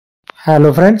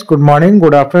Hello friends, good morning,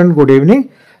 good afternoon, good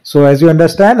evening. So as you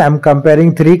understand, I'm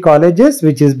comparing three colleges,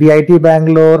 which is BIT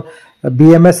Bangalore,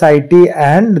 BMSIT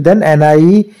and then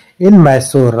NIE in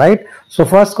Mysore, right? So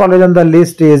first college on the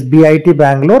list is BIT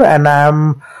Bangalore, and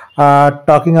I'm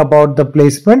talking about the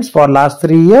placements for last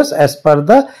 3 years as per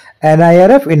the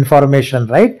NIRF information,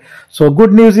 right? So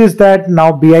good news is that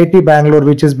now BIT Bangalore,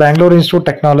 which is Bangalore Institute of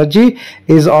Technology,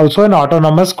 is also an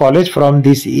autonomous college from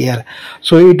this year.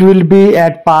 So it will be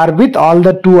at par with all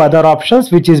the two other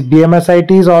options, which is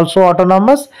BMSIT is also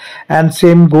autonomous, and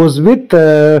same goes with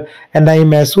NIE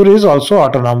Mysore is also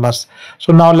autonomous.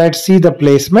 So now let's see the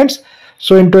placements.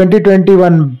 So in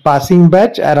 2021 passing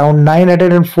batch, around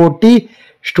 940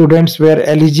 students were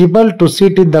eligible to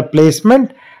sit in the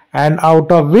placement, and out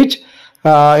of which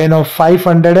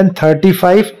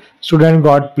 535 students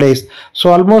got placed. So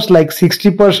almost like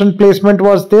 60% placement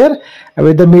was there,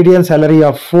 with the median salary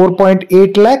of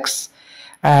 4.8 lakhs,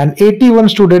 and 81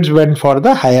 students went for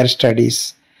the higher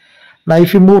studies. Now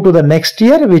if you move to the next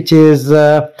year, which is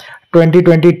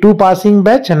 2022 passing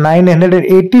batch,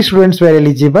 980 students were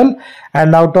eligible,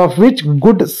 and out of which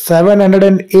good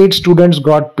 708 students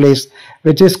got placed,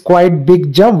 which is quite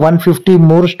big jump. 150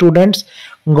 more students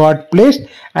got placed,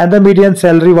 and the median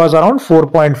salary was around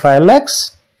 4.5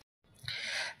 lakhs.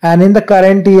 And in the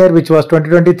current year, which was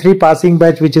 2023 passing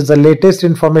batch, which is the latest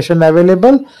information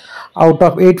available, out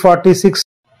of 846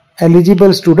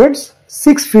 eligible students,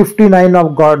 659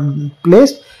 have got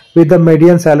placed with the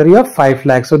median salary of 5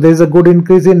 lakhs. So there is a good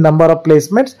increase in number of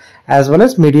placements as well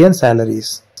as median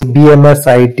salaries.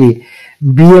 BMSIT,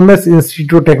 BMS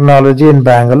Institute of Technology in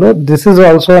Bangalore. This is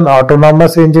also an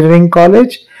autonomous engineering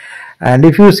college, and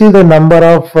if you see the number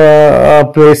of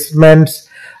placements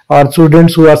or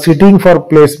students who are sitting for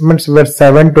placements were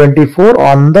 724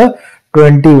 on the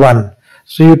 21.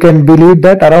 So you can believe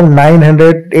that around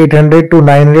 800 to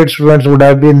 900 students would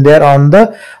have been there on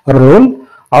the roll.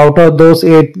 Out of those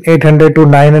 800 to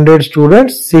 900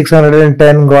 students,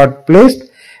 610 got placed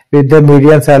with the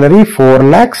median salary 4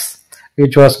 lakhs,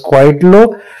 which was quite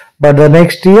low. But the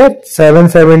next year,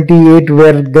 778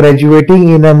 were graduating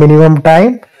in a minimum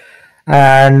time,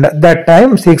 and that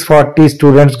time 640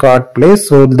 students got placed.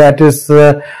 So that is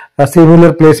a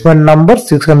similar placement number,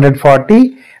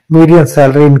 640. Median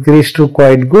salary increased to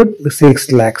quite good,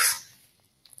 6 lakhs.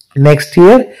 Next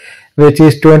year, which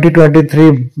is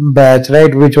 2023 batch,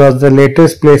 right, which was the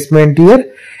latest placement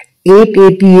year,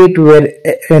 888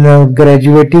 were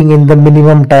graduating in the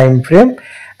minimum time frame,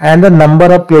 and the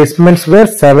number of placements were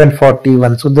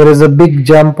 741. So there is a big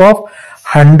jump of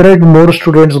 100 more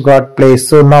students got placed.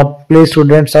 So now placed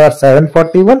students are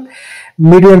 741.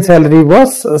 Median salary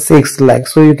was 6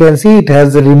 lakhs. So you can see it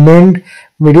has remained,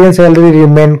 median salary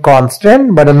remained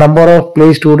constant, but the number of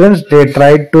placed students they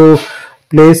tried to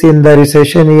place in the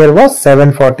recession year was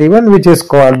 741, which is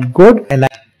called good. And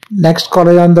next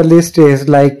college on the list is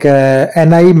like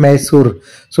NIE Mysore.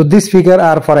 So this figure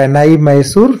are for NIE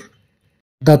Mysore,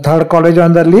 the third college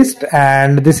on the list,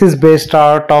 and this is based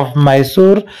out of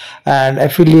Mysore and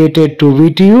affiliated to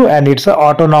VTU, and it's an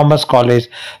autonomous college.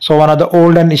 So one of the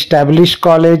old and established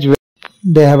college.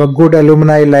 They have a good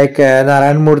alumni like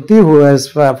Narayan Murthy, who is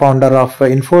founder of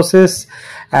Infosys,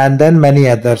 and then many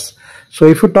others. So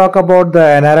if you talk about the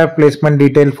NRF placement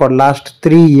detail for last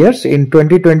 3 years, in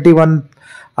 2021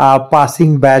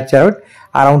 passing batch out,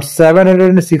 around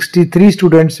 763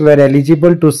 students were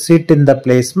eligible to sit in the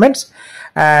placements,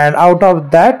 and out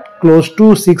of that close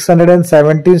to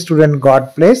 617 students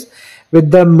got placed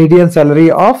with the median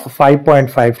salary of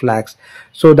 5.5 lakhs.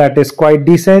 So that is quite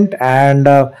decent. And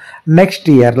next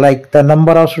year, like the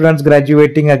number of students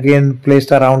graduating again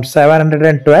placed around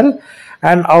 712,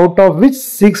 and out of which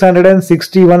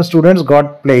 661 students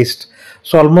got placed.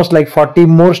 So almost like 40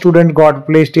 more students got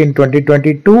placed in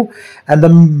 2022, and the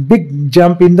big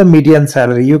jump in the median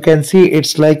salary, you can see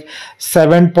it's like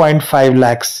 7.5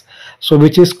 lakhs. So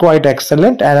which is quite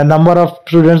excellent, and a number of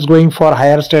students going for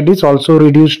higher studies also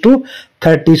reduced to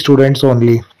 30 students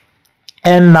only.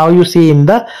 And now you see in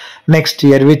the next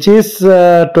year, which is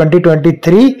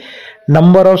 2023,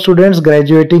 number of students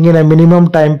graduating in a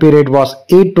minimum time period was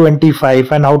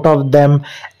 825, and out of them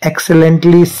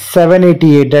excellently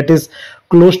 788, that is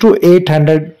close to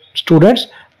 800 students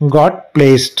got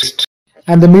placed.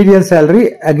 And the median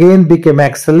salary again became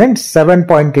excellent,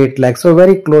 7.8 lakhs, so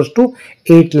very close to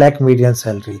 8 lakh median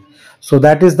salary. So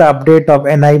that is the update of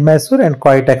NIE Mysore, and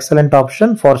quite excellent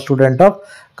option for student of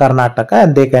Karnataka,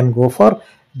 and they can go for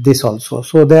this also.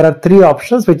 So there are 3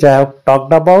 options which I have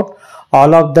talked about,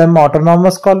 all of them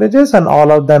autonomous colleges, and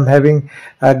all of them having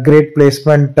a great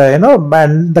placement,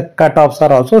 and the cutoffs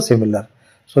are also similar.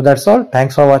 So that's all.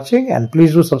 Thanks for watching, and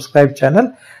please do subscribe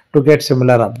channel to get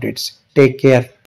similar updates. Take care.